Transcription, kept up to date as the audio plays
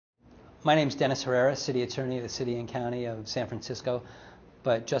My name is Dennis Herrera, City Attorney of the City and County of San Francisco,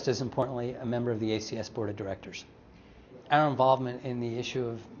 but just as importantly, a member of the ACS Board of Directors. Our involvement in the issue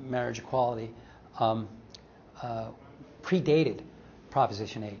of marriage equality predated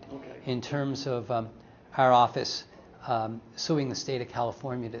Proposition 8 in terms of our office suing the state of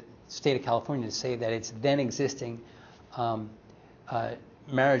California to say that its then existing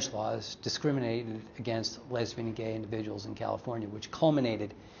marriage laws discriminated against lesbian and gay individuals in California, which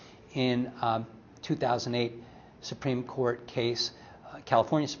culminated in 2008 Supreme Court case,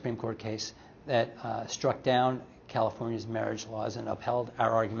 California Supreme Court case that struck down California's marriage laws and upheld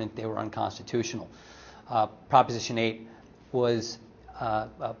our argument they were unconstitutional. Proposition 8 was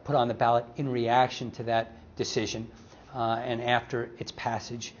put on the ballot in reaction to that decision, and after its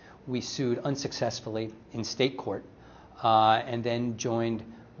passage, we sued unsuccessfully in state court, and then joined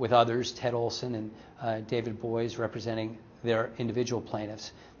with others, Ted Olson and David Boies, representing their individual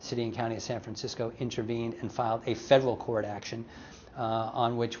plaintiffs. The City and County of San Francisco intervened and filed a federal court action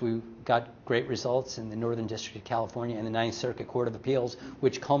on which we got great results in the Northern District of California and the Ninth Circuit Court of Appeals,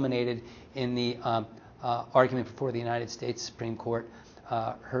 which culminated in the argument before the United States Supreme Court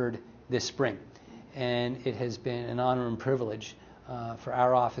heard this spring. And it has been an honor and privilege for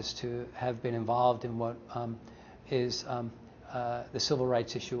our office to have been involved in what is the civil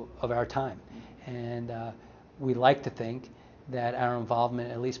rights issue of our time. And we like to think that our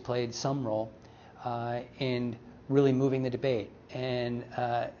involvement at least played some role in really moving the debate and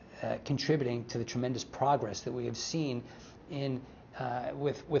contributing to the tremendous progress that we have seen in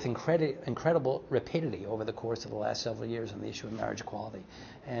with incredible rapidity over the course of the last several years on the issue of marriage equality.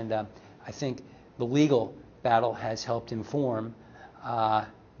 And I think the legal battle has helped inform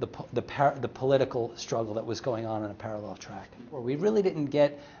the political struggle that was going on a parallel track. We really didn't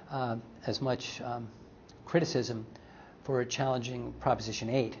get as much criticism for challenging Proposition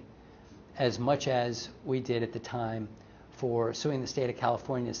 8 as much as we did at the time for suing the state of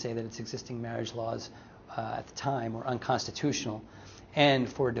California to say that its existing marriage laws at the time were unconstitutional, and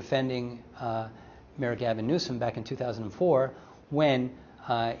for defending Mayor Gavin Newsom back in 2004 when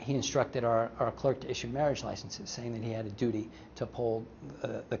he instructed our clerk to issue marriage licenses, saying that he had a duty to uphold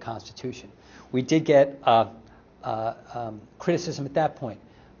the Constitution. We did get criticism at that point,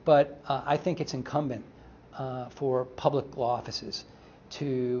 but I think it's incumbent for public law offices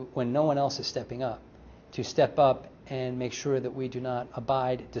to, when no one else is stepping up, to step up and make sure that we do not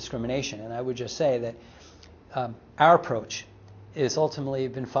abide discrimination. And I would just say that our approach is ultimately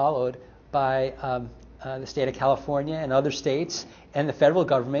been followed by the state of California and other states and the federal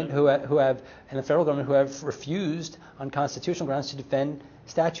government who have refused on constitutional grounds to defend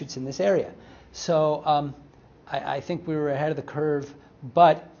statutes in this area. So I think we were ahead of the curve,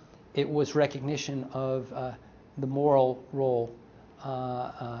 but it was recognition of the moral role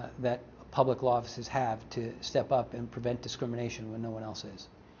that public law offices have to step up and prevent discrimination when no one else is.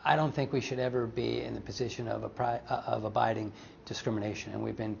 I don't think we should ever be in the position of abiding discrimination, and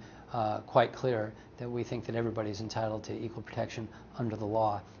we've been quite clear that we think that everybody is entitled to equal protection under the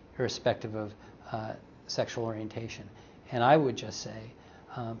law, irrespective of sexual orientation. And I would just say,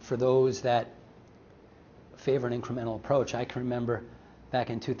 for those that favor an incremental approach, I can remember back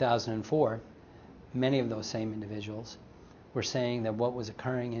in 2004, many of those same individuals were saying that what was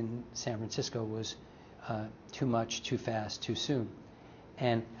occurring in San Francisco was too much, too fast, too soon.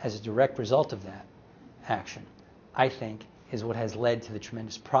 And as a direct result of that action, I think, is what has led to the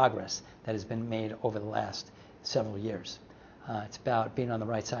tremendous progress that has been made over the last several years. It's about being on the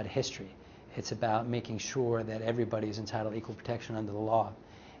right side of history. It's about making sure that everybody is entitled to equal protection under the law.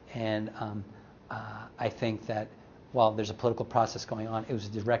 And I think that while there's a political process going on, it was a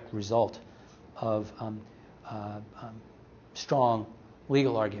direct result of strong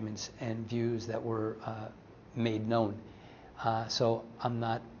legal arguments and views that were made known. So I'm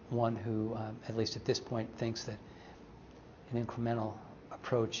not one who, at least at this point, thinks that an incremental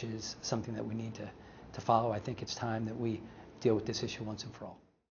approach is something that we need to follow. I think it's time that we deal with this issue once and for all.